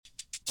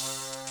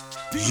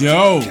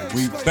Yo,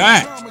 we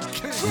back.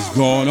 What's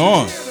going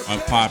on?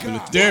 Unpopular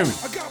Theory.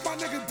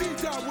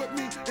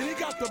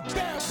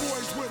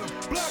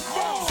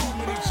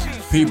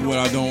 People that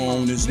I don't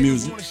own this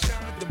music.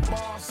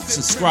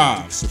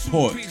 Subscribe,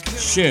 support,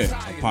 share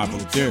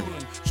Unpopular Theory.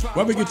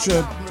 Wherever you get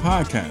your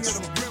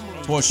podcast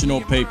from. Portion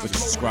or paper to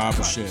subscribe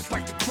or share.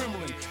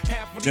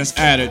 Just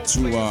added to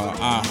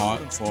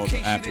iHeart for all the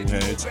Apple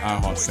heads,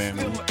 iHeart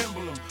family,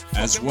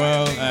 as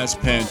well as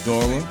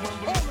Pandora.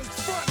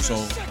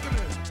 So,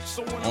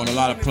 on a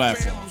lot of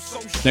platforms.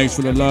 Thanks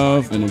for the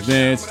love in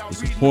advance, the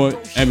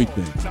support,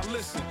 everything.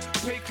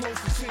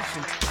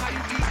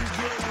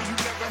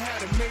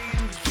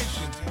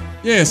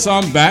 Yeah, so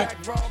I'm back.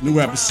 New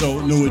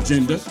episode, new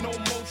agenda.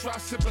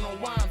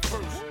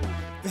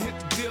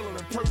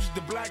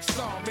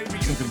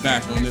 Looking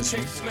back on this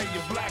one.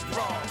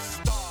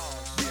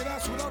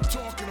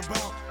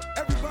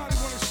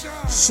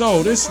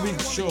 So, this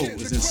week's show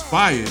is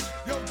inspired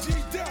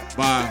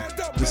by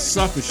the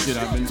sucker shit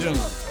I've been dealing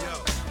with.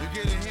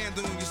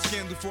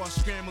 Before I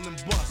scramble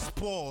and bust,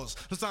 pause.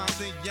 Sometimes I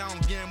think y'all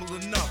don't gamble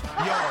enough.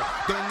 Y'all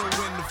don't know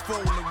when to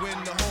fold and when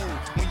to hold.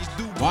 When you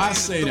do, why I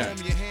say that,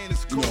 you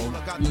know,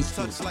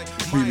 listen to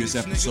the previous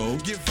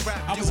episode,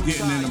 I was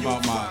getting in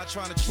about my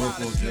work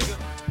all day.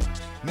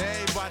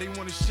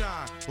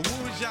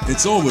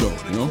 It's over though,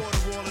 you know?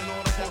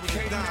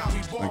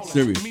 Like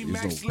serious,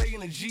 it's over.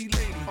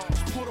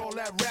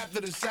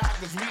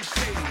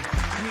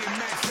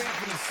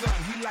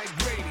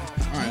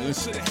 Alright,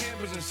 listen.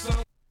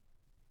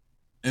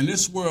 In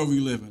this world we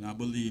live in, I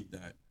believe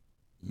that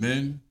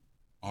men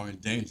are in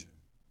danger.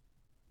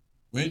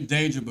 We're in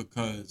danger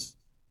because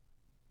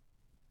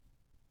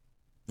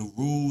the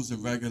rules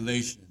and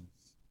regulations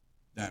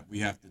that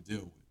we have to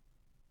deal with.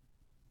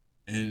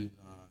 And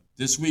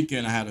this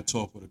weekend I had a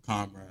talk with a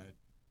comrade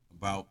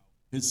about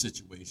his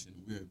situation.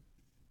 We were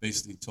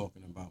basically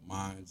talking about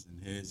mine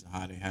and his,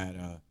 how they had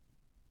a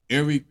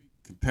eerie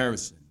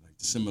comparison, like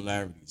the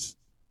similarities.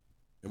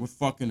 They were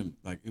fucking,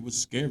 like, it was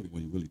scary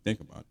when you really think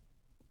about it.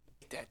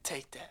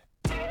 Take that.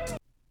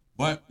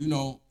 But, you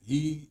know,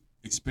 he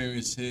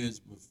experienced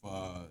his with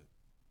the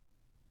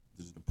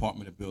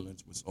Department of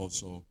Buildings, was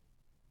also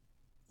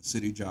a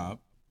city job,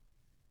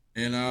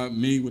 and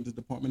me with the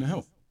Department of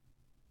Health.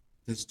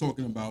 Just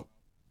talking about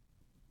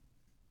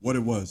what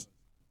it was.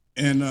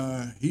 And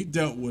he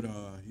dealt with,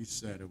 he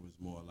said it was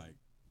more like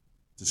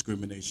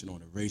discrimination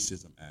on the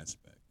racism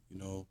aspect. You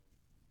know,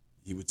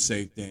 he would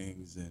say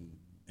things, and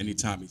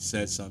anytime he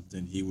said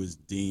something, he was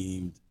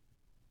deemed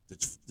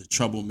the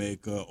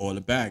troublemaker or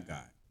the bad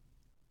guy.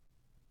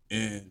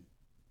 And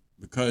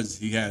because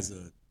he has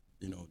a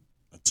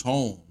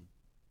tone,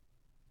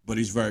 but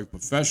he's very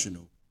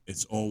professional,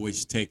 it's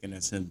always taken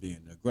as him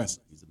being the aggressor.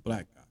 He's a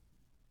black guy.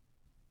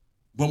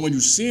 But when you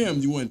see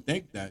him, you wouldn't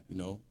think that, you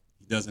know,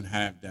 he doesn't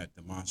have that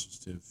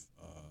demonstrative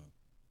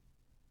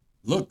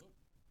look.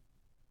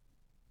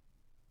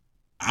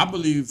 I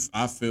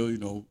feel, you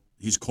know,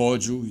 he's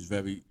cordial, he's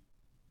very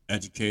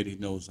educated, he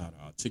knows how to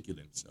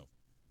articulate himself.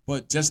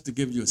 But just to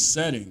give you a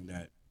setting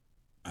that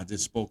I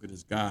just spoke to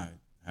this guy,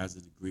 has a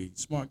degree,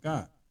 smart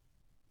guy.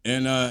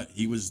 And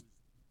he was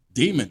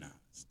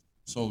demonized.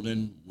 So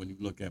then when you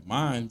look at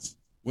minds,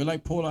 we're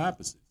like polar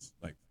opposites.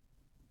 Like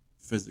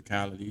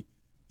physicality,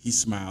 he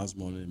smiles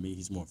more than me.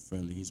 He's more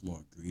friendly. He's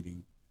more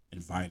greeting,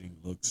 inviting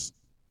looks.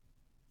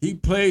 He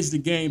plays the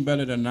game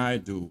better than I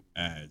do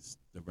as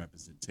the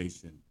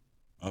representation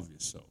of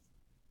yourself.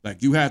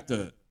 Like you have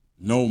to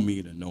know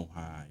me to know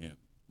how I am.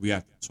 We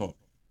have to talk.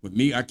 With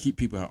me, I keep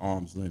people at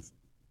arm's length.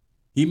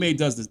 He may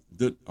do the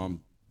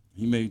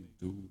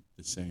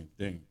same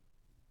thing,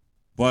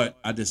 but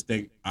I just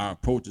think our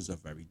approaches are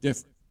very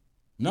different.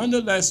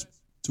 Nonetheless,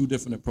 two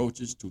different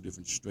approaches, two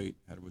different straight,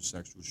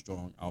 heterosexual,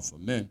 strong alpha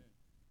men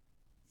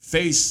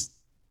face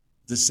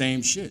the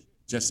same shit,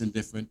 just in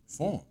different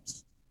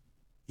forms.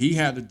 He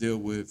had to deal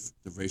with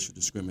the racial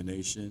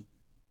discrimination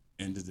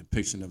and the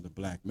depiction of the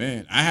black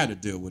man. I had to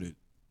deal with it,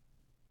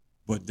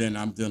 but then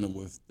I'm dealing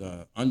with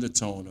the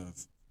undertone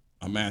of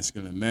a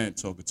masculine man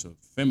talking to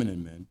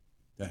feminine men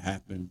that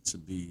happen to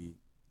be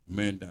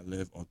men that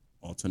live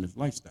alternative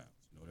lifestyles.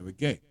 You know, they were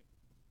gay.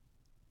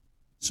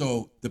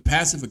 So the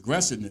passive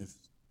aggression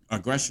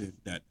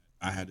that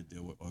I had to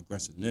deal with, or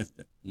aggressiveness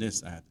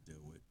I had to deal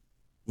with,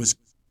 was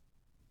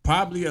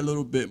probably a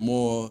little bit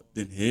more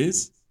than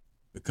his,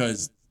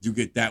 because you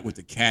get that with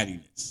the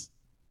cattiness.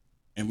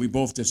 And we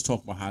both just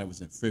talked about how it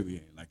was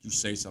infuriating. Like you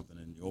say something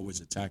and you're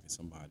always attacking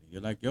somebody.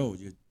 You're like, yo,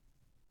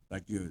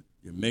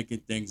 you're making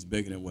things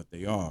bigger than what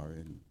they are,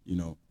 and you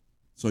know,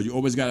 so you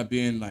always gotta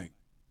be in like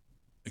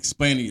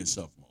explaining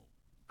yourself mode.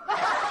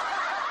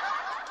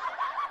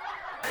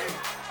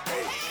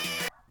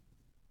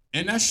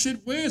 And that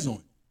shit wears on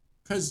you,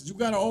 cause you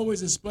gotta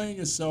always explain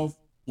yourself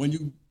when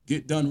you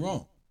get done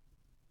wrong.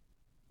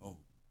 Oh,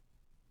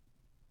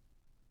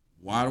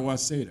 why do I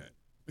say that?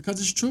 Because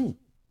it's true.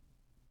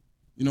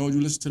 You know, you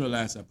listen to the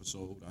last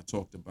episode, I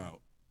talked about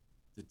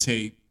the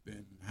tape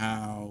and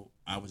how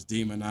I was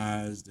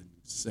demonized and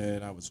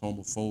said I was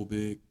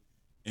homophobic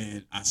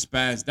And I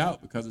spazzed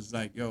out because it's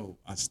like, yo,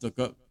 I stuck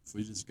up for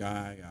this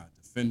guy. I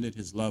defended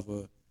his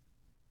lover.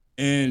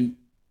 And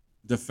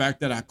the fact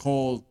that I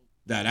called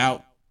that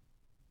out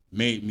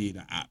made me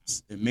the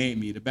ops. It made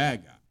me the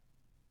bad guy.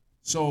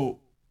 So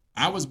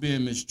I was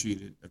being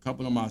mistreated. A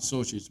couple of my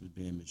associates was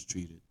being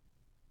mistreated.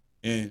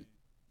 And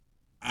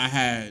I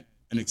had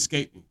an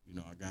escape route. You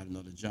know, I got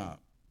another job.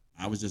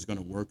 I was just going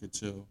to work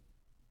until,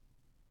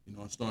 you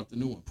know, I start the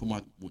new one, put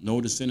my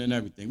notice in and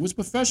everything. Was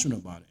professional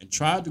about it and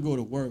tried to go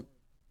to work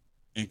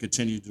and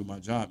continue to do my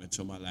job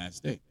until my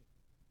last day.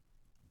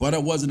 But I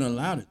wasn't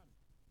allowed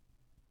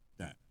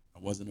that. I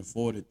wasn't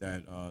afforded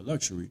that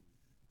luxury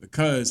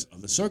because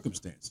of the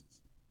circumstances.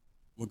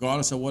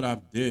 Regardless of what I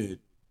did,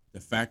 the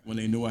fact when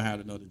they knew I had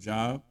another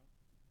job,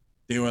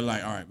 they were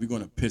like, all right, we're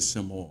going to piss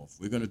him off.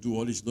 We're going to do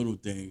all these little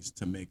things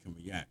to make him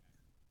react.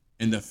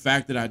 And the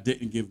fact that I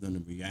didn't give them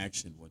the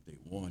reaction what they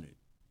wanted,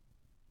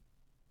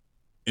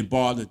 it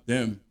bothered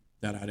them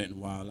that I didn't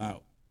wild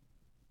out.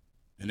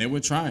 And they were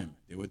trying me.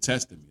 They were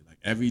testing me. Like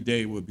every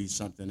day would be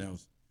something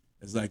else.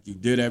 It's like you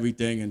did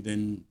everything and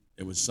then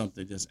it was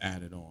something just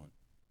added on.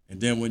 And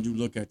then when you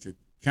look at your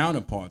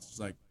counterparts, it's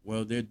like,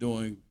 well, they're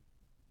doing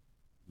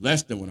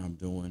less than what I'm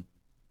doing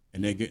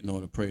and they're getting all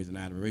the praise and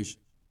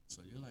adoration.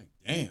 So you're like,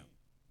 damn,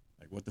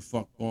 like what the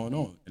fuck going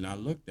on? And I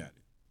looked at it.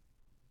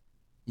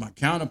 My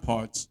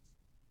counterparts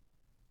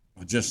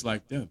are just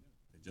like them.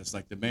 They're just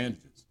like the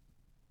managers.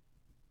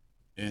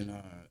 And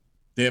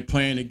they're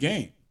playing the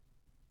game.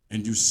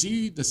 And you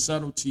see the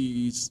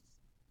subtleties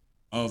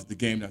of the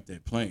game that they're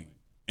playing.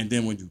 And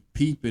then when you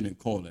peep it and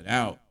call it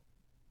out,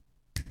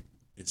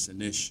 it's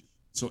an issue.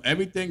 So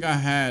everything I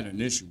had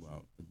an issue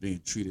out of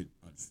being treated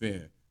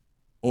unfair,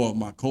 or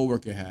my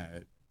coworker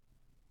had,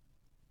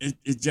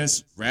 it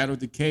just rattled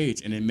the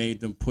cage and it made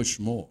them push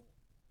more.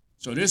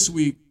 So this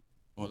week,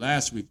 or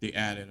last week, they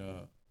added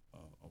a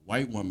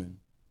white woman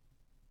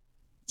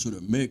to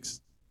the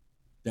mix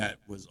that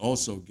was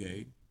also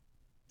gay,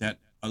 that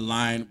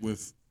aligned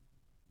with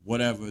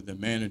whatever the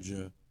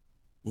manager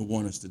would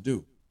want us to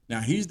do. Now,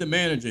 he's the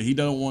manager. He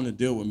doesn't want to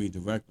deal with me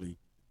directly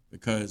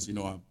because, you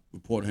know, I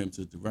reported him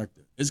to the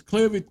director. It's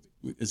clear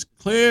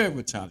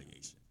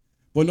retaliation.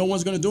 But no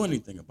one's going to do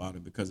anything about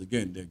it because,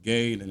 again, they're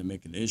gay and they're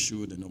making an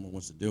issue and no one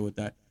wants to deal with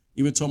that.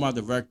 Even told my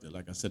director,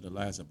 like I said the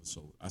last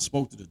episode, I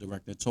spoke to the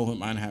director and told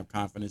him I didn't have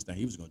confidence that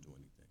he was going to do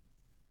anything.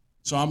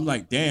 So I'm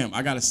like, damn,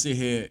 I got to sit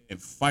here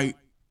and fight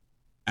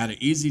at an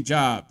easy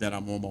job that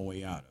I'm on my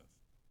way out of.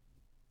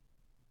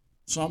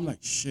 So I'm like,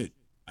 shit,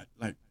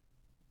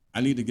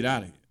 I need to get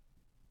out of here.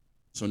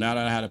 So now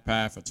that I had a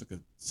path, I took a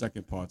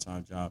second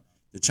part-time job.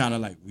 They're trying to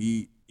like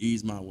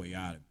ease my way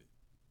out of it.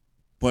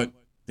 But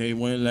they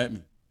wouldn't let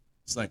me.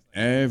 It's like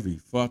every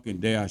fucking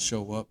day I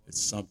show up,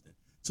 it's something.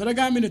 So that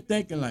got me to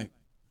thinking like,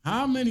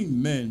 how many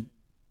men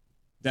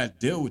that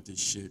deal with this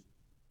shit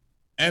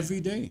every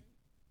day?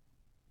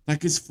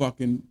 Like it's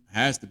fucking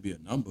has to be a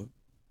number.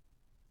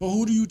 But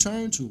who do you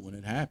turn to when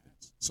it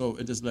happens? So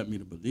it just led me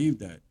to believe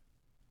that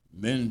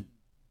men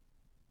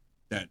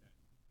that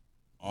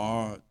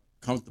are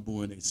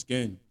comfortable in their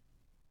skin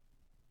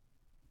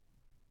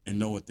and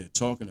know what they're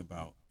talking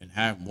about and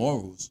have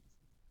morals,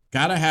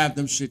 gotta have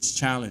them shits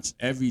challenged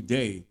every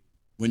day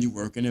when you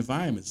work in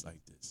environments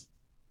like this.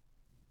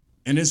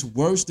 And it's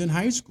worse than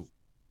high school.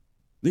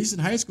 At least in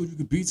high school, you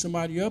could beat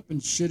somebody up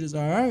and shit is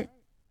all right.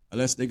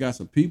 Unless they got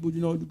some people,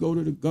 you know, to go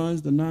to the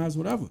guns, the knives,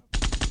 whatever.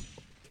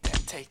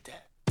 Take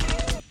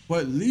that.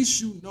 But at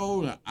least you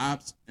know the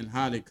ops and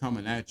how they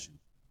coming at you.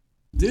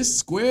 This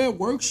square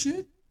work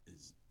shit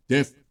is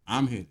different.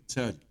 I'm here to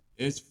tell you.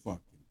 It's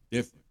fucking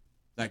different.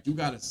 Like you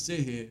gotta sit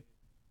here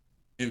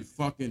and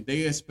fucking,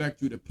 they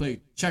expect you to play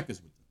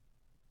checkers with them.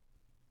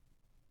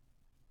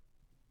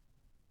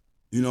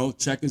 You know,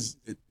 checkers,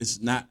 it's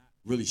not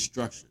really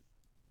structured.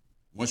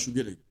 Once you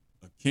get a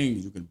king,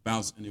 you can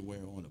bounce anywhere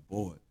on the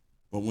board.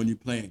 But when you're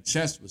playing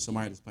chess with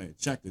somebody that's playing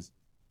checkers,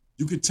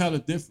 you can tell the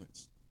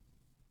difference.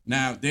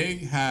 Now, they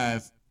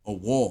have a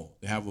wall.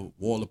 They have a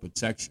wall of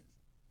protection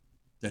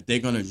that they're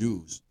going to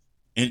use.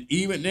 And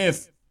even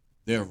if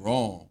they're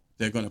wrong,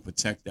 they're going to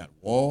protect that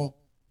wall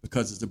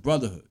because it's a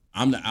brotherhood.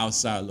 I'm the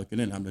outside looking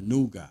in. I'm the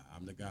new guy.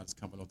 I'm the guy that's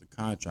coming off the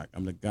contract.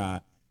 I'm the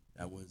guy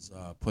that was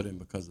put in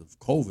because of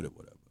COVID or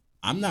whatever.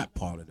 I'm not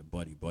part of the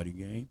buddy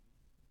game.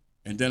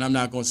 And then I'm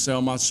not going to sell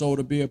my soul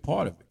to be a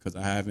part of it because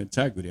I have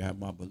integrity. I have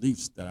my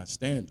beliefs that I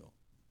stand on.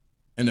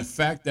 And the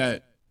fact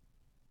that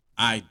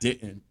I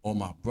didn't, or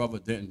my brother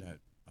didn't, that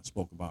I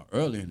spoke about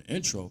earlier in the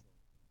intro,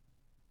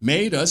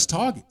 made us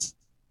targets.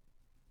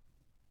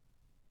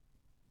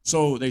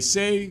 So they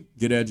say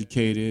get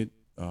educated,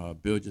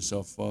 build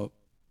yourself up.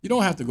 You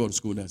don't have to go to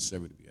school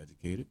necessarily to be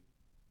educated.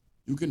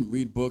 You can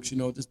read books, you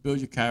know, just build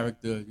your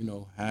character, you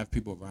know, have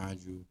people around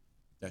you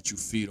that you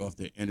feed off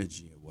their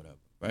energy or whatever,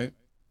 right?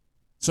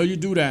 So you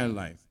do that in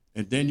life.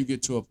 And then you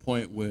get to a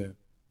point where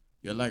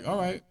you're like, all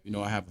right, you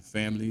know, I have a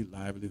family,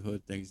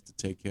 livelihood, things to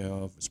take care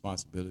of,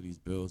 responsibilities,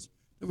 bills,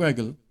 the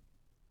regular.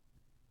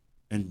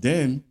 And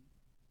then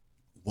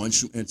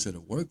once you enter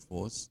the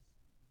workforce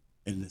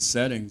in the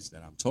settings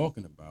that I'm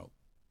talking about,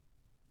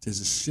 there's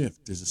a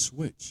shift, there's a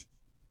switch.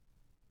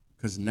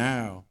 Because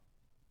now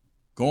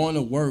going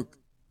to work,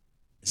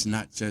 it's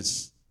not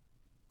just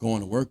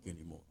going to work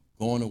anymore.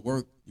 Going to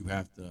work, you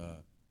have the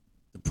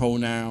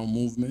pronoun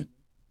movement.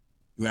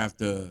 You have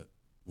to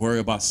worry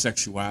about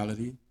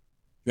sexuality.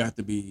 You have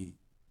to be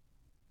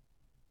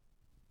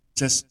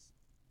just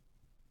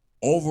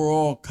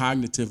overall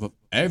cognitive of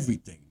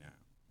everything now.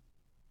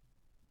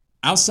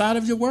 Outside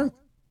of your work.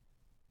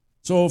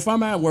 So if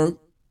I'm at work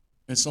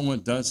and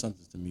someone does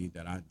something to me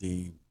that I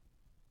deem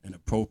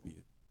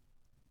inappropriate,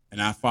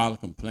 and I file a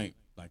complaint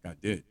like I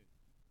did,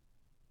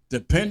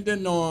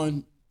 depending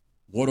on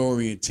what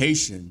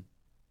orientation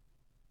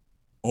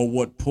or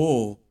what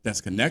pull that's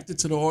connected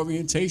to the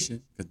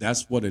orientation, because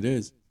that's what it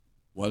is,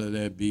 whether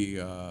that be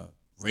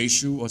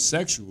racial or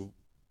sexual,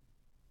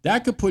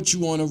 that could put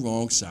you on the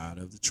wrong side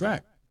of the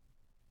track.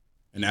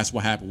 And that's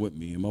what happened with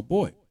me and my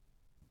boy.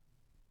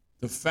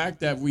 The fact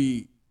that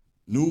we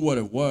knew what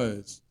it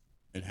was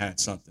and had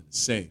something to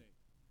say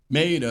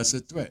made us a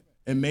threat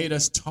and made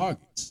us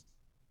targets.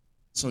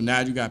 So now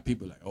you got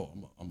people like, oh,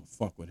 I'm going to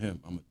fuck with him.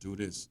 I'm going to do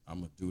this. I'm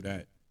going to do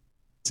that.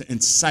 To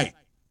incite,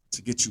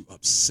 to get you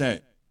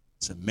upset,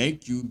 to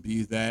make you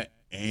be that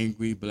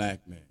angry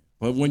black man.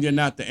 But when you're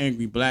not the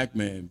angry black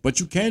man, but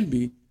you can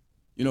be,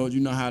 you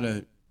know how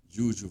to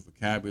use your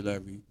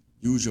vocabulary,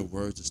 use your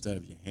words instead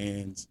of your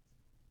hands.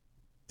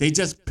 They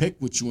just pick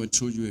with you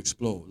until you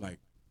explode. Like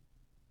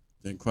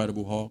the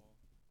Incredible Hulk,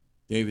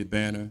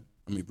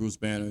 Bruce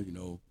Banner,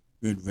 you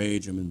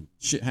enrage them and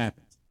shit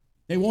happens.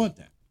 They want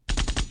that.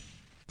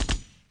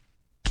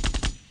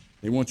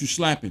 They want you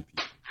slapping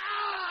people.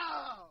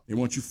 They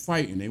want you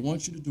fighting. They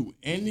want you to do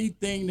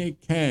anything they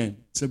can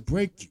to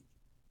break you.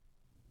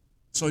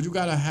 So you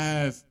got to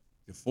have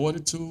your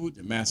fortitude,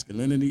 your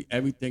masculinity,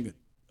 everything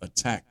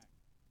attacked,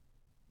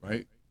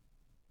 right?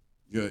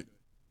 Your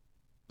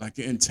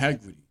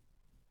integrity.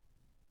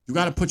 You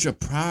got to put your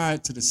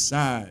pride to the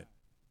side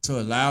to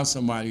allow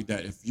somebody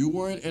that if you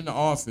weren't in the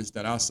office,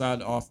 that outside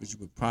the office, you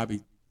would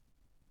probably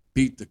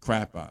beat the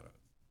crap out of.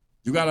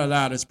 You got to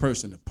allow this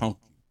person to punk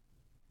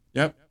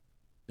you. Yep.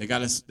 They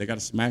got to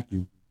smack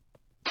you.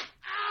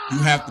 You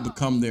have to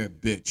become their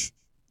bitch.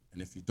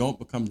 And if you don't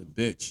become the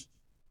bitch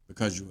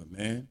because you're a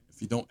man,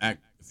 if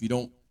you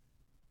don't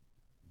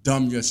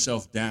dumb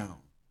yourself down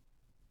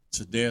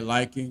to their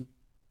liking,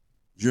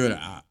 you're the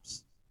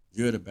ops.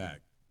 You're the bad guy.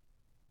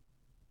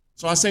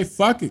 So I say,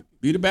 fuck it.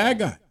 Be the bad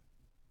guy.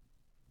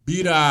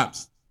 Be the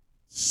ops.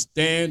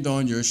 Stand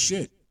on your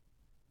shit.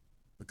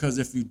 Because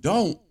if you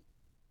don't,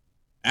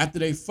 after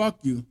they fuck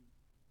you,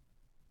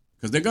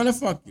 because they're going to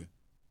fuck you,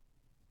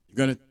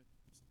 they're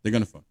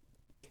going to fuck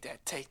you.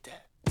 Take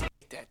that.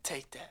 Take that.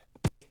 Take that.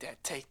 Take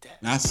that. Take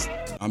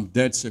that. I'm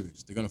dead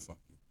serious. They're going to fuck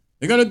you.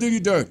 They're going to do you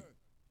dirty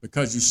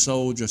because you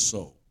sold your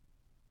soul.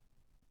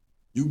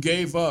 You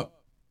gave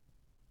up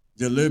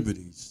your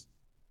liberties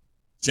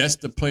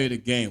just to play the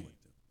game with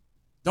them.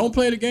 Don't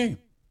play the game.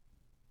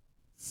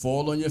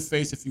 Fall on your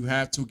face if you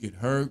have to, get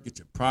hurt, get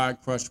your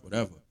pride crushed,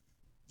 whatever.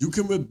 You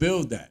can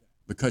rebuild that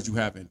because you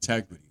have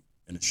integrity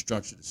and a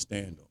structure to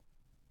stand on.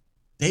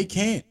 They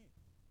can't.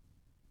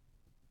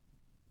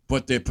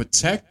 But they're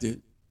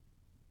protected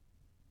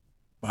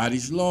by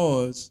these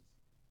laws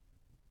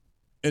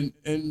and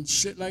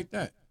shit like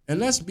that. And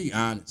let's be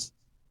honest.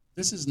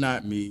 This is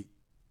not me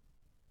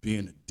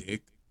being a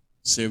dick,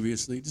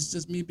 seriously. This is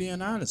just me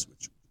being honest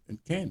with you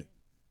and candid.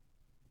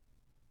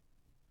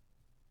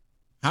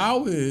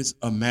 How is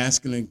a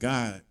masculine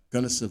guy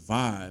going to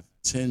survive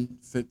 10,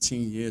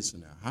 15 years from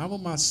now? How will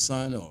my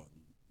son or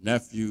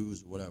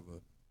nephews or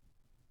whatever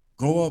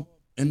grow up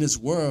in this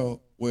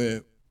world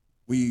where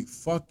we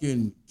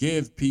fucking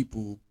give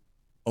people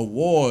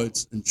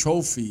awards and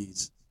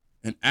trophies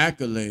and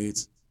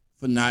accolades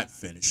for not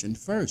finishing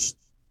first?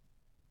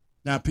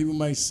 Now, people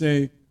might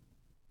say,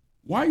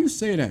 why you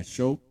say that,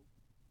 Shope?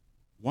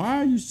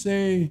 Why you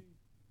say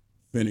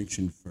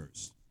finishing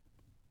first?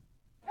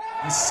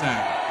 It's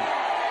sad.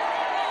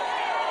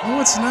 No,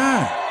 it's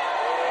not.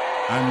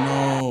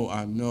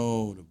 I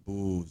know the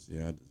boos.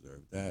 Yeah, I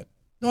deserve that.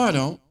 No, I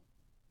don't.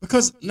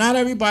 Because not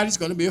everybody's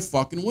going to be a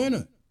fucking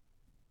winner.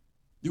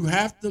 You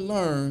have to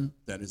learn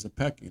that it's a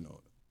pecking order.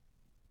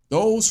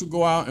 Those who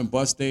go out and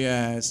bust their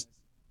ass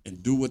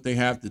and do what they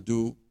have to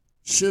do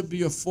should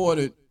be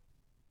afforded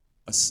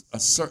a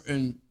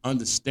certain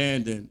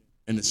understanding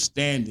in the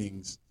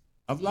standings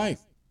of life.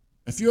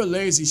 If you're a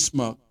lazy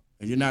schmuck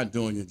and you're not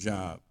doing your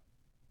job,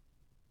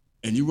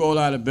 and you roll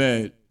out of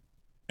bed,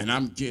 and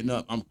I'm getting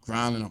up, I'm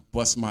grinding, I'm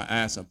busting my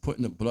ass, I'm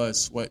putting the blood,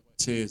 sweat,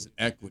 tears, and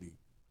equity,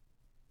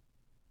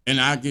 and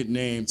I get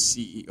named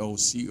CEO,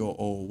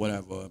 COO,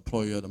 whatever,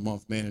 employee of the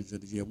month, manager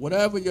of the year,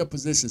 whatever your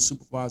position,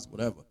 supervisor,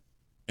 whatever.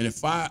 And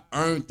if I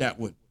earned that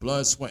with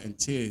blood, sweat, and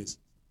tears,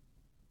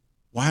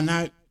 why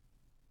not?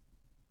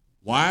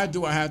 Why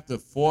do I have to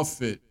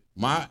forfeit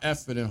my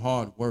effort and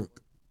hard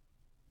work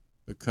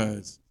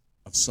because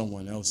of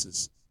someone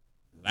else's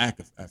lack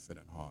of effort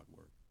and hard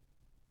work?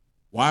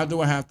 Why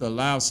do I have to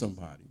allow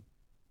somebody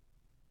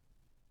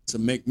to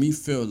make me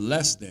feel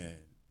less than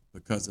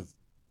because of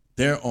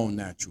their own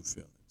natural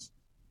feelings?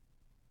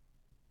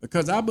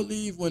 Because I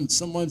believe when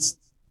someone's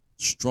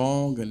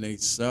strong in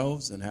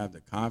themselves and have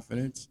the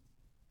confidence,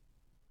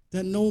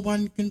 that no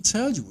one can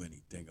tell you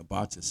anything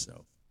about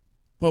yourself.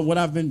 But what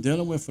I've been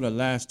dealing with for the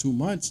last 2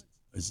 months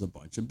is a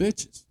bunch of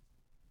bitches.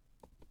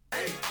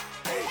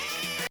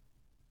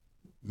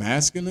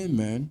 Masculine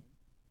men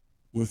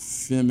with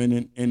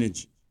feminine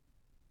energy.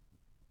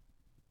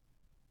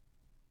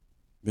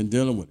 Been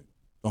dealing with it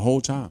the whole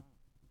time.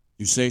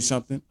 You say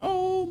something,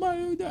 oh my,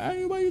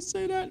 why you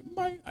say that?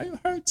 I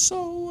hurt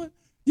so.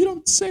 You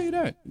don't say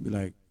that. You be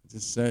like, I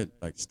just said,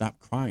 like, stop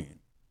crying.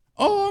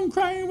 Oh, I'm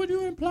crying. What are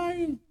you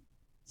implying?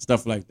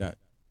 Stuff like that.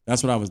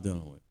 That's what I was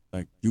dealing with.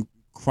 Like, you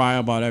cry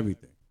about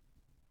everything.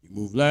 You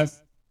move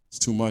left, it's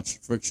too much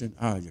friction.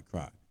 You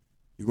cry.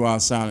 You go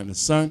outside in the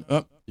sun,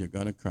 you're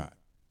gonna cry.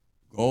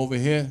 Go over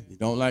here, you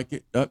don't like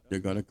it,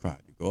 you're gonna cry.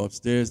 You go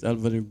upstairs, the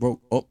elevator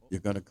broke, you're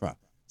gonna cry.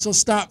 So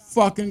stop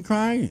fucking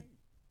crying.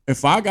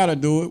 If I gotta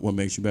do it, what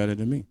makes you better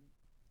than me?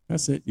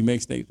 That's it. You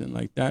make statements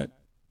like that.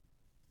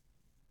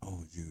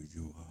 Oh,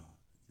 you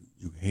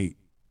hate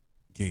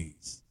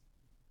gays.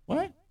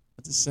 What?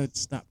 I just said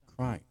stop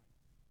crying.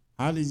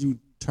 How did you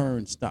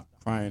turn stop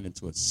crying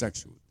into a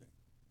sexual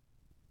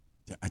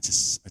thing? I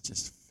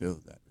just feel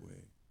that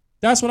way.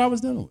 That's what I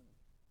was dealing with.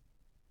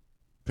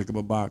 Pick up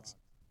a box.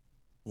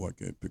 Oh, I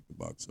can't pick the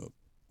box up.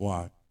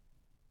 Why?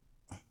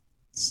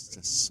 It's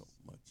just so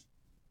much.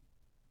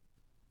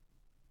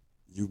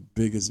 You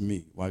big as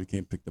me. Why you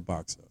can't pick the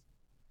box up?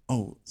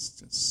 Oh, it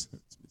just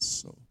hurts me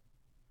so.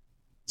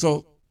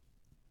 So,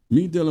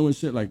 me dealing with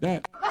shit like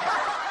that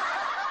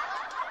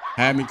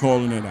had me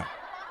calling it out.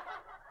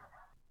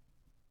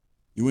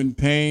 You in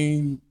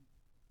pain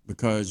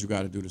because you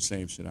got to do the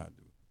same shit I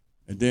do.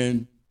 And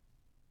then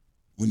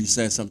when you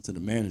said something to the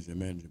manager be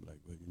like,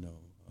 well,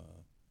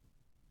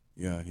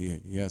 yeah,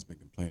 he has been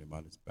complaining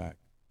about his back.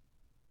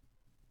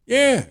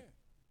 Yeah,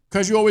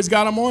 because you always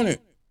got him on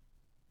it.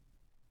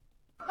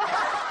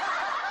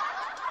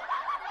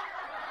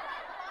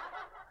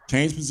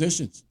 Change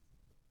positions.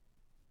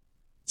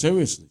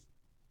 Seriously.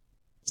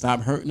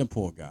 Stop hurting the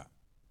poor guy.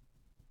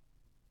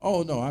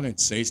 Oh, no, I didn't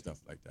say stuff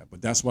like that,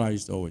 but that's what I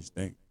used to always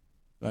think.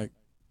 Like,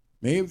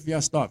 maybe if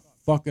y'all start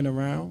fucking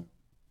around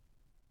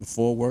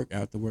before work,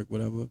 after work,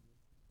 whatever,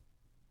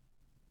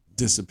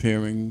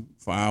 disappearing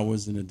for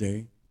hours in a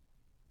day,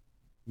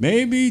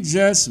 maybe,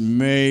 just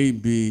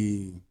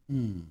maybe,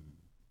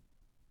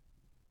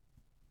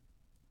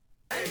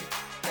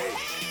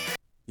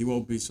 he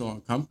won't be so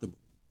uncomfortable.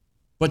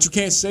 But you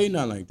can't say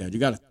nothing like that. You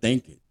got to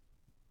think it.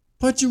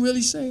 But you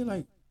really say,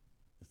 like,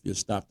 if you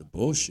stop the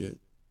bullshit,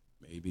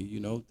 maybe,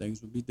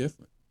 things would be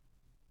different.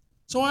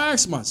 So I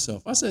asked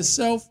myself, I said,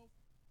 self,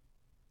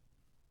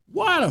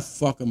 why the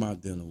fuck am I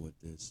dealing with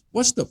this?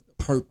 What's the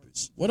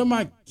purpose? What am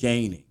I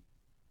gaining?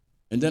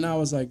 And then I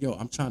was like, yo,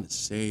 I'm trying to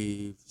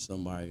save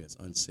somebody that's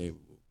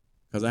unsavable.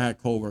 Because I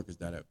had coworkers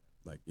that,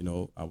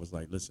 I was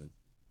like, listen,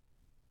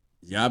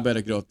 y'all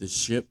better get off this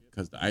ship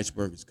because the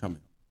iceberg is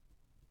coming.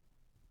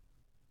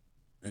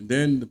 And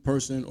then the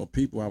person or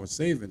people I was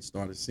saving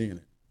started seeing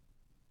it.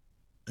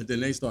 And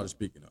then they started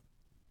speaking up.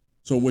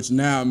 So which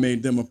now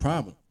made them a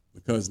problem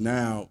because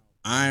now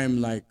I'm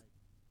like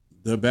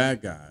the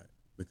bad guy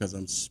because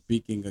I'm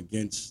speaking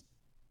against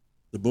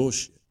the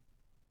bullshit.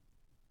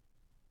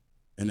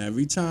 And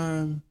every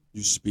time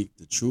you speak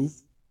the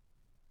truth,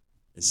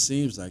 it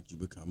seems like you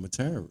become a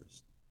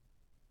terrorist.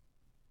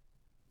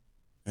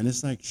 And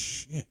it's like,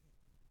 shit,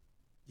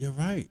 you're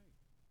right.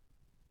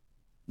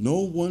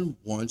 No one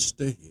wants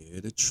to hear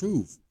the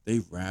truth. They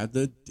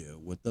rather deal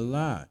with the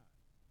lie.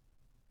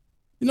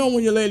 You know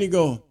when your lady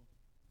go,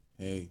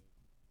 hey,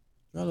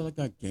 I look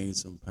like I gained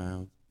some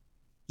pounds.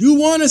 You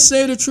want to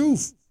say the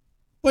truth,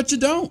 but you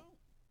don't.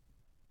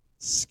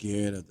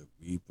 Scared of the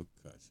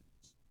repercussions.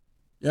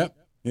 Yep,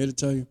 here to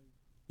tell you,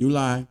 you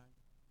lie.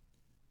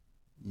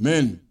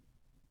 Men,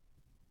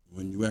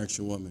 when you ask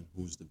your woman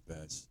who's the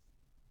best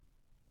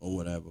or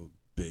whatever,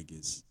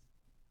 biggest,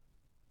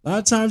 a lot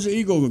of times your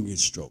ego gonna get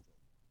stroked.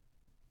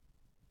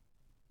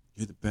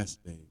 You're the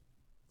best, babe.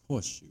 Of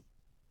course you.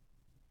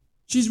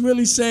 She's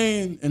really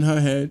saying in her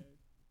head,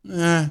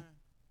 nah,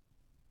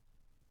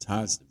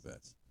 Todd's the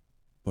best.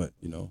 But,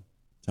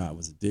 Todd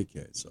was a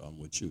dickhead, so I'm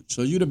with you.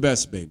 So you the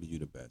best, baby. You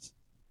the best.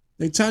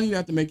 They tell you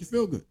that to make you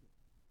feel good.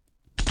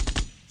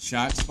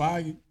 Shots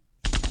fired.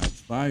 Shots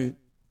fired.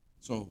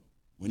 So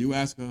when you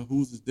ask her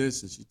whose is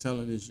this and she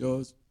telling it's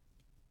yours,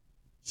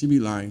 she be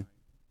lying.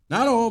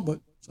 Not all,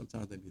 but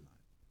sometimes they be lying.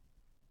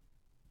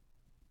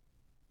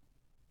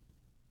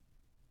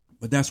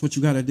 But that's what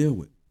you got to deal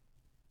with.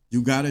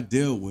 You got to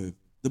deal with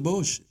the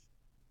bullshit.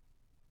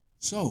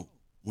 So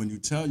when you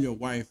tell your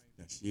wife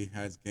that she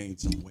has gained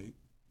some weight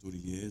through the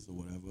years or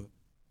whatever,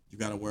 you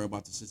got to worry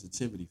about the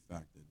sensitivity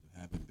factor,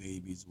 having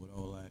babies with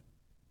all that.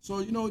 So,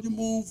 you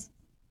move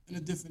in a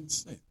different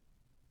state.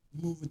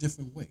 You move a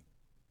different way.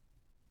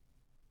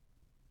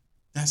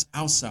 That's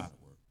outside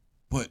of work.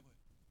 But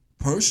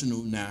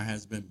personal now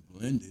has been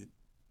blended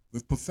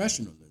with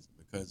professionalism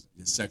because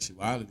your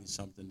sexuality is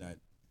something that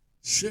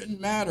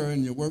shouldn't matter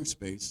in your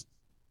workspace.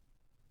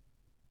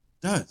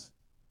 Does.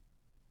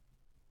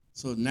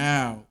 So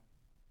now,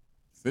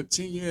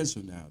 15 years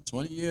from now,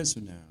 20 years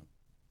from now,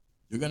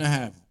 you're gonna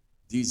have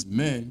these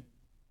men.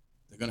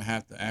 They're gonna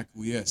have to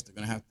acquiesce. They're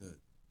gonna have to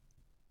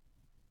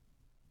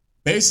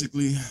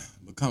basically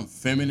become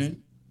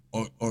feminine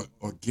or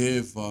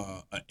give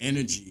an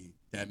energy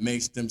that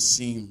makes them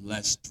seem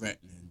less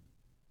threatening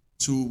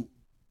to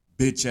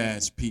bitch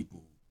ass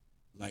people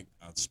like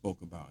I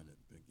spoke about in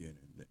the beginning,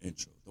 the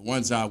intro. The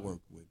ones I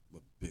work with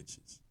were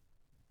bitches.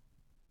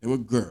 They were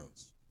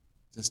girls.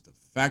 Just a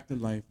fact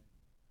of life.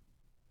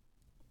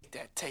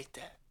 Take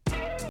that.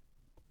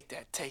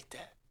 Take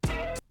that.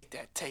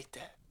 Take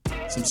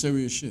that. Some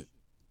serious shit.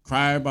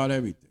 Cry about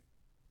everything.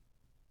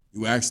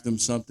 You ask them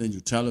something,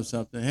 you tell them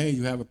something, hey,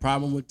 you have a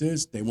problem with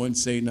this? They wouldn't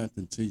say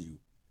nothing to you.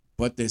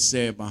 But they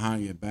say it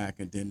behind your back,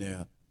 and then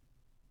they're,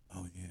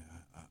 oh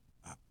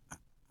yeah,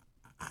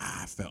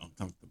 I felt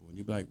uncomfortable. And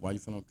you be like, why you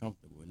feel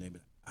uncomfortable? And they be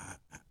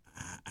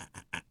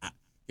like,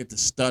 get the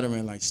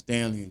stuttering like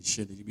Stanley and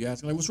shit. And you be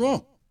asking, like, what's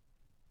wrong?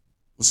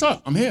 What's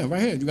up? I'm here,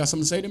 right here. You got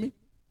something to say to me?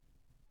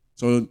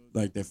 So,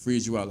 like, they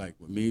freeze you out. Like,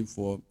 with me,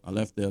 before I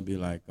left, they'll be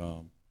like,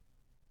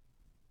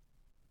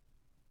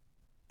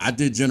 I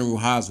did general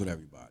highs with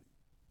everybody.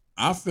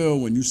 I feel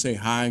when you say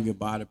hi and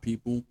goodbye to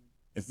people,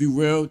 if you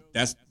real,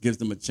 that gives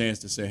them a chance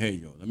to say, hey,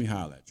 yo, let me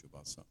holler at you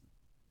about something.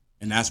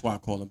 And that's why I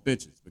call them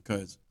bitches,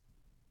 because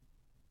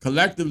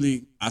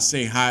collectively, I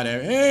say hi to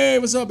everybody. Hey,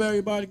 what's up,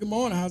 everybody? Good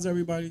morning. How's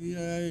everybody?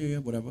 Yeah,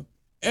 whatever.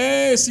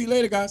 Hey, see you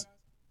later, guys.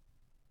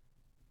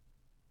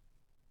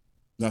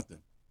 Nothing.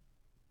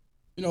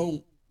 You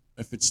know,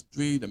 if it's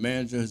three, the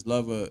manager, his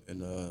lover,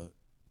 and the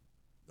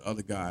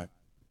other guy,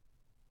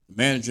 the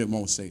manager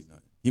won't say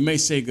nothing. He may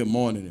say good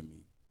morning to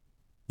me.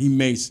 He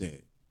may say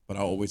it, but I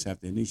always have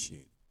to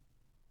initiate it.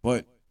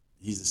 But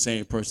he's the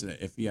same person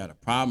that if he had a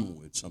problem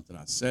with something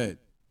I said,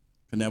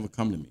 could never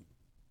come to me.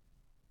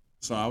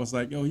 So I was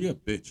like, yo, you're a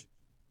bitch.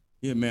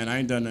 Yeah, man, I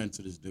ain't done nothing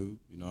to this dude.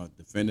 You know, I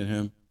defended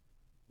him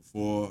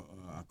before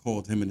I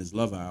called him and his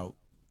lover out.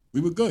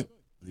 We were good.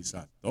 At least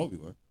I thought we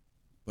were.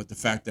 But the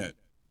fact that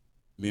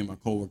me and my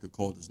coworker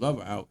called his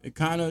lover out, it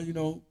kind of, you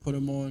know, put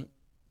him on,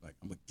 like,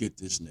 I'm going to get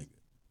this nigga.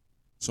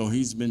 So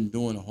he's been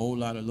doing a whole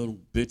lot of little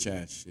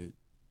bitch-ass shit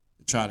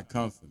to try to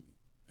come for me.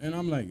 And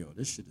I'm like, yo,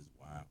 this shit is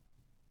wild.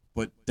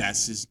 But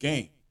that's his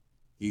game.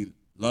 He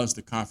loves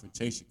the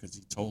confrontation because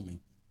he told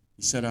me.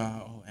 He said,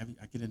 I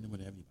get in there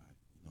with everybody.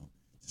 You know,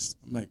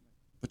 I'm like,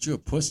 but you're a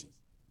pussy.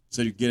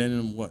 So you get in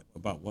them what?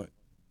 About what?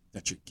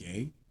 That you're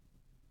gay?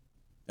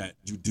 That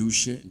you do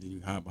shit and then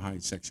you hide behind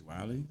your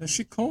sexuality? That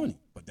shit corny.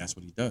 But that's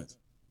what he does.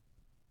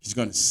 He's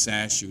going to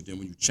sass you. Then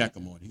when you check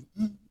him on, he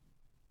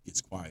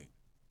gets quiet.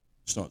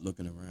 Start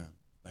looking around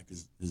like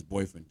his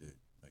boyfriend did,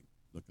 like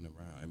looking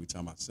around every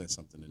time I said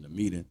something in the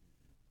meeting.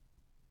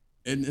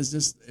 And it's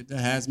just, it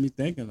has me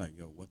thinking like,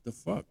 yo, what the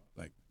fuck?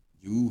 Like,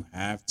 you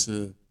have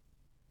to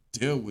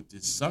deal with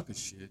this sucker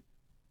shit.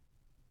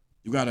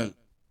 You got to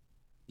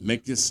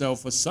make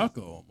yourself a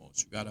sucker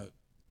almost. You got to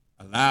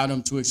allow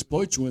them to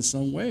exploit you in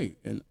some way.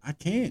 And I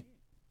can't.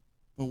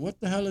 But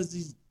what the hell is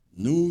these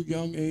new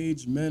young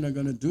age men are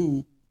going to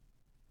do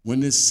when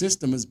this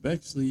system is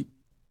basically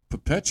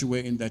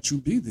perpetuating that you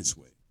be this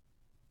way?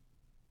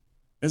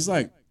 It's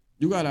like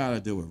you got to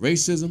either deal with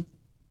racism,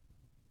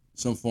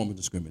 some form of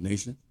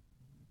discrimination,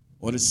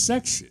 or the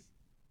sex shit,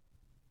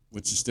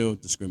 which is still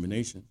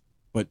discrimination.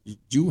 But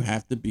you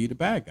have to be the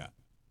bad guy.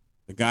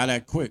 The guy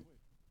that quit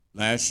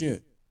last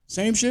year,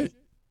 same shit.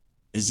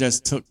 It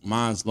just took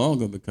mine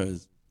longer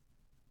because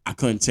I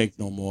couldn't take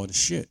no more of the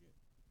shit.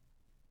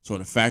 So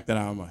the fact that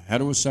I'm a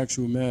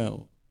heterosexual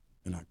male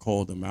and I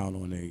called them out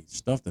on the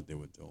stuff that they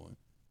were doing,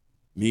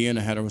 me and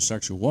a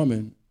heterosexual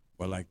woman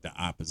were like the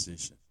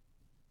opposition.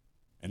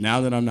 And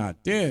now that I'm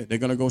not there, they're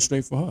going to go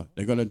straight for her.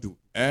 They're going to do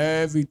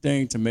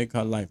everything to make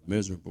her life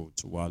miserable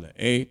to while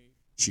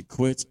she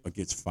quits or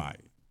gets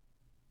fired.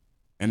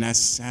 And that's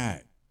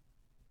sad.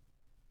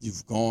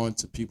 You've gone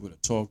to people to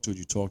talk to.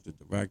 You talk to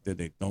the director.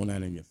 They thrown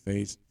that in your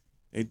face.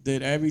 They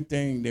did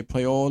everything. They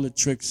play all the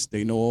tricks.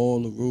 They know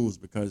all the rules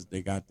because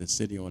they got the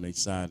city on their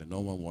side and no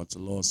one wants a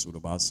lawsuit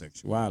about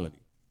sexuality.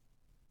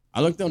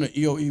 I looked on the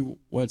EOE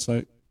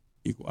website,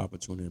 Equal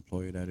Opportunity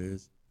Employer, that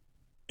is.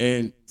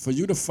 And for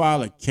you to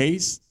file a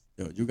case,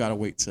 you got to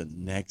wait till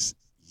next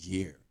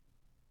year,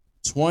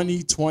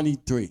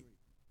 2023.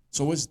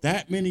 So it's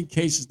that many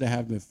cases that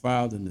have been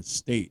filed in the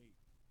state,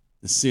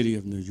 the city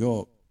of New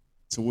York,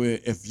 to where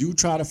if you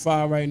try to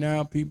file right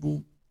now,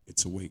 people,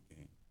 it's a wait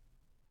game.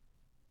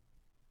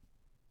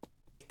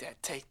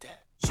 Take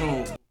that.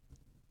 So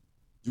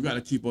you got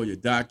to keep all your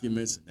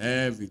documents and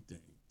everything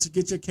to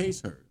get your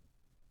case heard.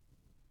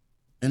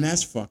 And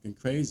that's fucking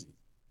crazy.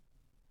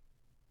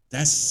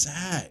 That's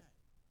sad.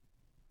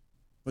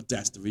 But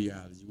that's the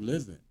reality you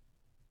live in.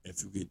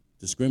 If you get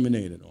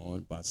discriminated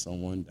on by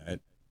someone that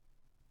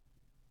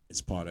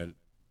is part of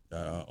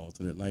the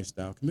alternate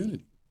lifestyle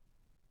community.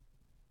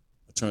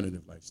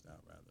 Alternative lifestyle,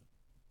 rather.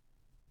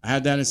 I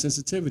had that in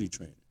sensitivity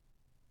training.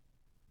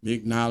 Me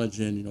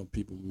acknowledging,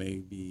 people may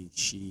be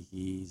she,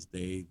 he's,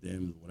 they,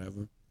 them,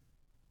 whatever.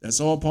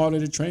 That's all part of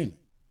the training.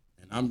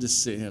 And I'm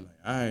just sitting here like,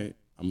 all right,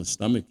 I'm going to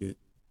stomach it.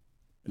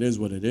 It is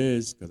what it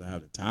is because I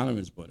have the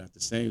tolerance. But at the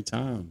same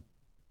time,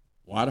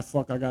 why the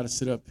fuck I got to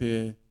sit up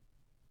here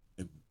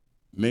and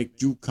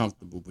make you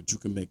comfortable, but you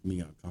can make me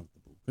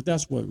uncomfortable? Because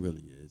that's what it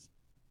really is.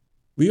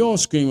 We all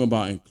scream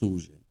about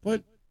inclusion,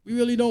 but we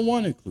really don't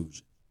want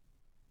inclusion.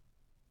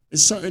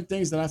 There's certain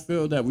things that I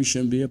feel that we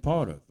shouldn't be a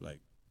part of. Like,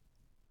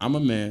 I'm a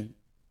man.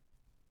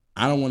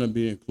 I don't want to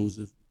be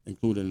included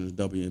in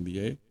the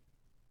WNBA.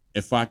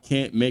 If I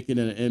can't make it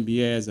in the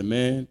NBA as a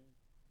man,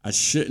 I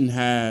shouldn't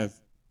have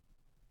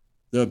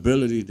the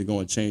ability to go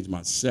and change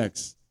my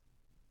sex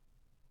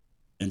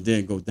and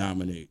then go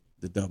dominate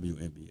the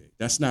WNBA.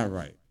 That's not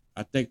right.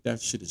 I think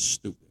that shit is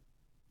stupid.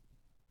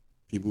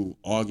 People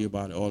argue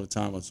about it all the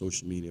time on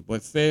social media,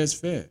 but fair is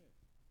fair.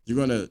 You're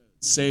going to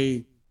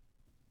say,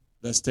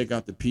 let's take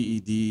out the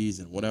PEDs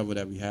and whatever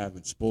that we have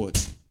in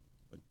sports.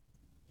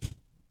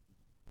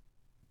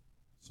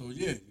 So,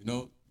 yeah,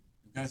 you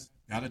guys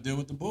got to deal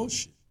with the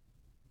bullshit.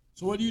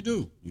 So what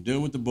do? You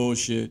deal with the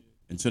bullshit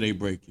until they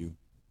break you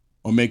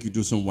or make you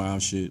do some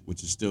wild shit,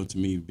 which is still, to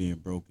me, being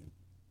broken.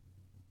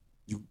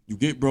 You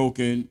get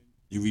broken,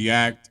 you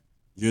react,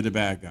 you're the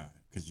bad guy.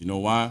 Because you know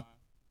why?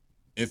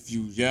 If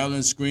you yell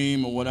and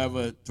scream or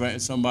whatever, threaten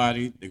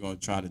somebody, they're going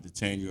to try to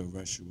detain you,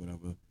 arrest you,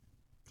 whatever,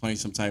 claim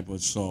some type of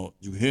assault.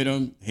 You hit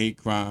them, hate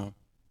crime.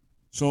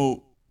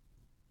 So,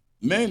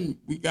 men,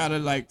 we got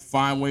to,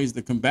 find ways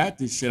to combat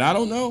this shit. I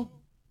don't know.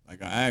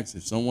 Like I asked,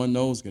 if someone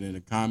knows, get in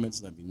the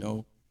comments, let me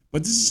know.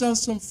 But this is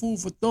just some food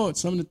for thought,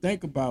 something to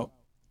think about,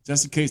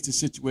 just in case the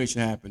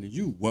situation happened to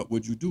you. What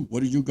would you do?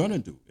 What are you going to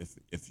do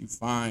if you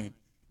find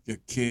your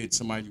kid,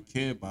 somebody you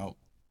care about,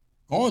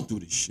 going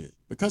through this shit?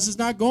 Because it's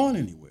not going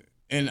anywhere.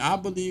 And I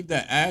believe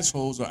that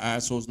assholes are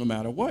assholes no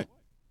matter what.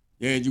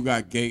 Yeah, you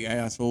got gay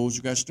assholes,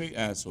 you got straight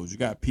assholes, you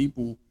got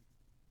people,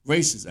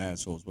 racist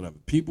assholes, whatever.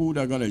 People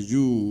that are going to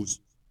use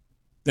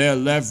their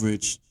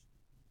leverage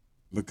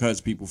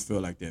because people feel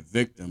like they're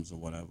victims or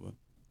whatever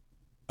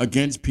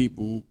against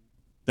people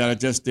that are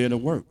just there to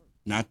work,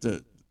 not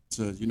to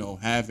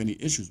have any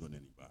issues with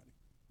anybody.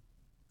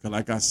 Because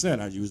like I said,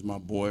 I used my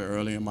boy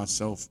earlier and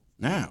myself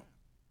now.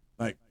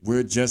 Like,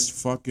 we're just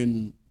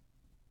fucking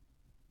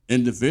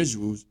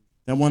individuals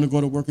that want to go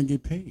to work and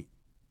get paid.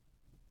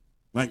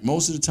 Like,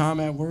 most of the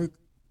time at work,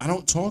 I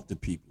don't talk to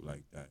people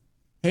like that.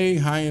 Hey,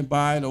 hi and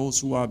bye,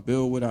 those who I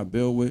build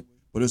with,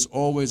 but it's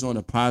always on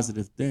a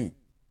positive thing.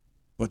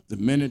 But the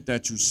minute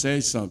that you say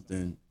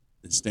something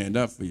and stand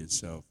up for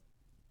yourself,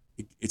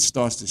 it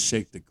starts to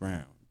shake the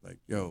ground. Like,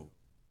 yo,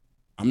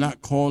 I'm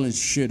not calling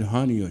shit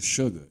honey or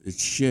sugar.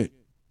 It's shit.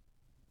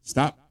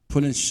 Stop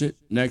putting shit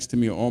next to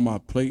me on my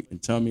plate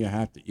and tell me I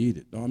have to eat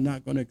it. No, I'm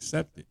not going to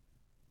accept it.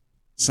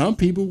 Some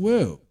people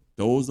will.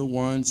 Those are the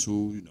ones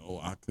who,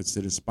 I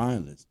consider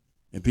spineless.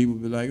 And people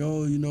be like,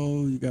 oh,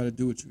 you got to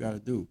do what you got to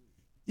do.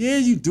 Yeah,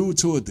 you do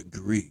to a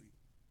degree.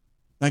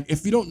 Like,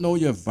 if you don't know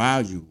your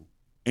value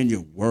and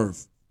your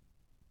worth,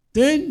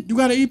 then you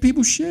got to eat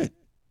people's shit.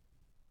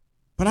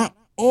 But I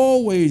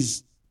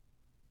always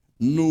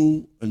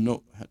knew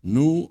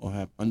or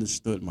have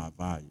understood my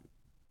value.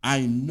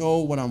 I know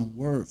what I'm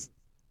worth.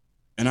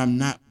 And I'm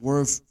not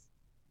worth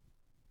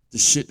the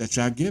shit that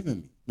y'all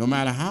giving me, no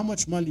matter how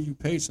much money you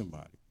pay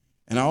somebody.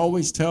 And I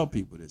always tell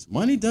people this.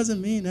 Money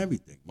doesn't mean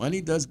everything.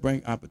 Money does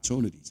bring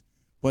opportunities.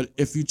 But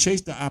if you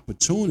chase the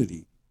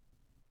opportunity,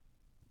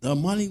 the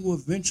money will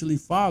eventually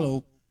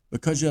follow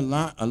because you're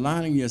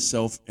aligning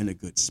yourself in a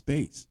good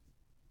space.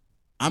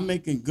 I'm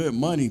making good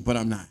money, but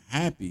I'm not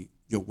happy.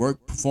 Your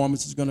work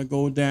performance is going to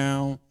go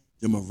down.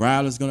 Your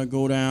morale is going to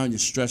go down. Your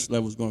stress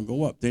level is going to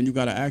go up. Then you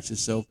got to ask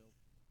yourself,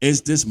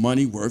 is this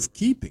money worth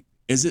keeping?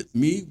 Is it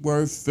me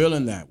worth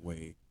feeling that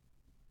way?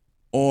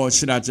 Or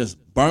should I just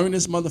burn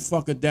this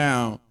motherfucker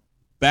down,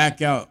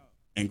 back out,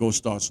 and go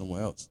start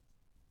somewhere else?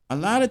 A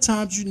lot of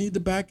times you need to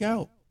back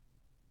out.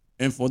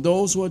 And for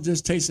those who are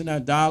just chasing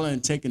that dollar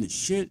and taking the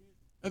shit,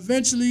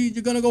 eventually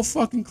you're going to go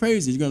fucking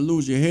crazy. You're going to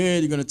lose your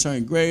head. You're going to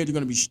turn gray. You're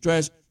going to be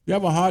stressed. You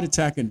have a heart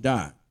attack and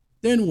die.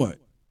 Then what?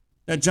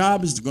 That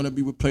job is going to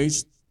be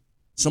replaced.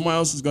 Someone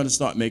else is going to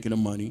start making the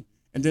money.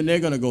 And then they're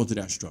going to go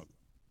through that struggle.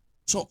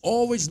 So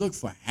always look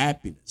for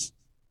happiness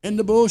in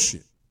the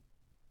bullshit.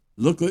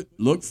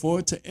 Look for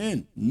it to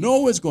end.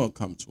 Know it's going to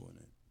come to an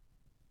end.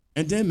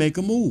 And then make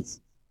a move.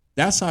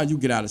 That's how you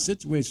get out of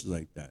situations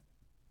like that.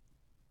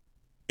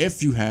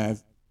 If you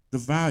have the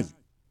value,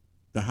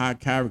 the high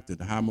character,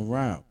 the high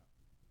morale,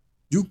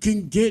 you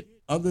can get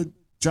other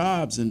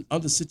jobs and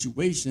other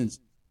situations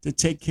to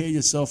take care of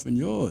yourself and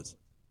yours.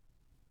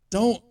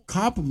 Don't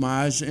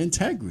compromise your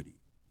integrity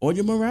or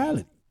your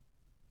morality.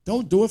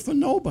 Don't do it for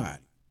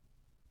nobody.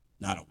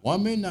 Not a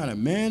woman, not a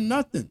man,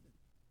 nothing.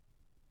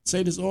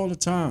 Say this all the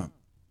time.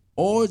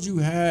 All you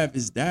have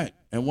is that.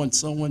 And when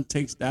someone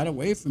takes that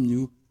away from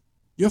you,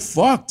 you're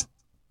fucked.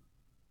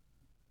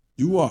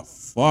 You are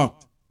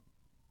fucked.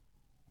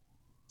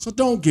 So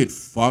don't get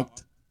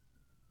fucked.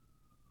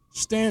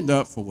 Stand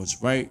up for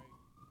what's right.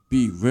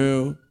 Be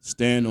real.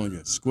 Stand on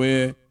your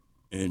square.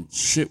 And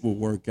shit will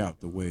work out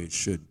the way it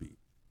should be.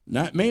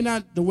 May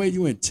not the way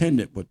you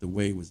intended, but the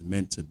way it was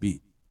meant to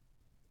be.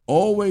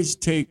 always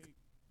take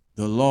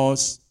the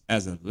loss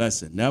as a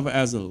lesson, never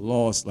as a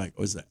loss like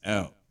it's an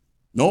L.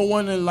 No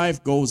one in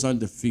life goes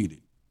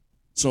undefeated.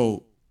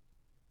 So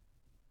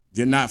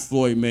you're not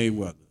Floyd Mayweather. You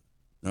know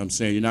what I'm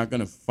saying? You're not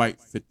going to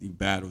fight 50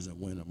 battles and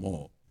win them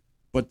all.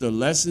 But the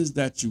lessons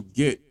that you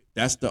get,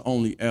 that's the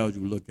only L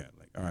you look at.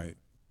 Like, all right,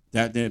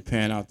 that didn't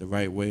pan out the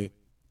right way,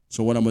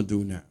 so what I'm going to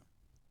do now?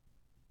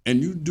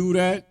 And you do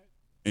that,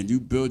 and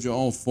you build your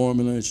own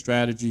formula and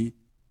strategy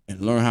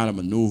and learn how to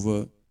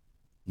maneuver,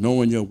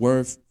 knowing your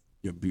worth,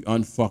 you'll be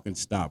unfucking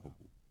stoppable.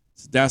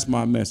 So that's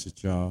my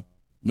message, y'all.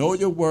 Know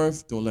your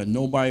worth. Don't let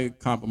nobody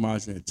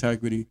compromise your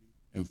integrity.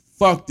 And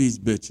fuck these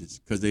bitches,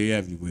 because they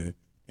everywhere.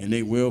 And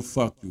they will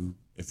fuck you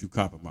if you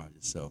compromise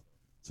yourself.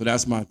 So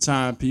that's my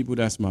time, people.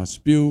 That's my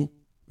spew.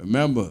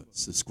 Remember,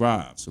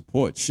 subscribe,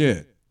 support,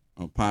 share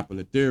on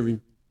Popular Theory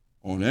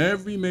on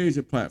every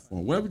major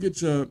platform. Wherever you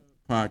get your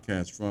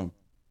podcast from,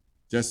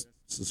 just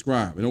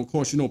subscribe. It don't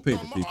cost you no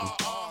paper, people.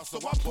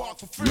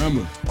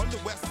 Remember,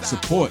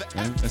 support,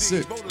 man. That's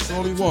it. That's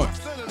all we want.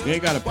 You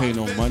ain't got to pay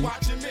no money.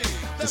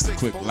 Just a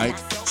quick like,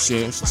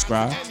 share,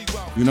 subscribe,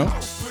 you know?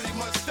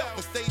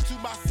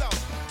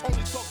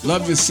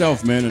 Love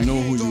yourself, man, and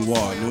know who you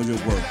are. Know your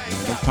worth,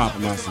 man. Don't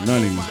compromise for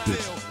none of these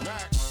bitches.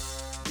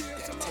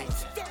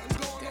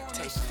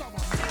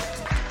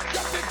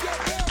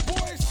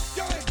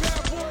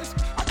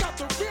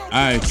 All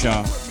right,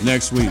 y'all.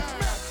 Next week.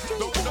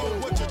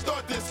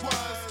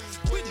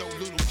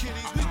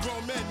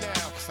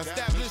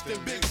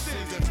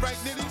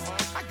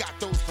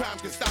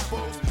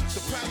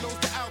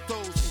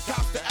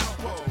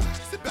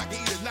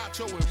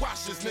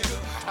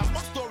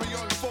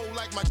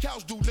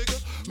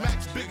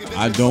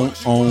 I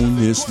don't own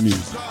this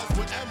music.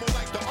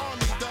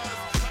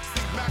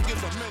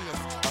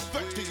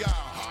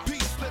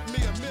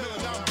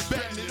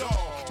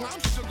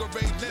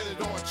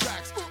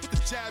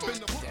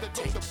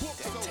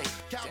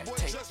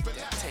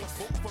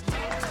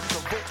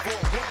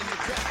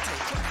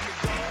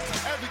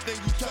 Everything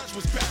you touch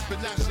was bad,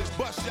 but now shit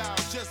bust y'all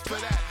just for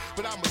that.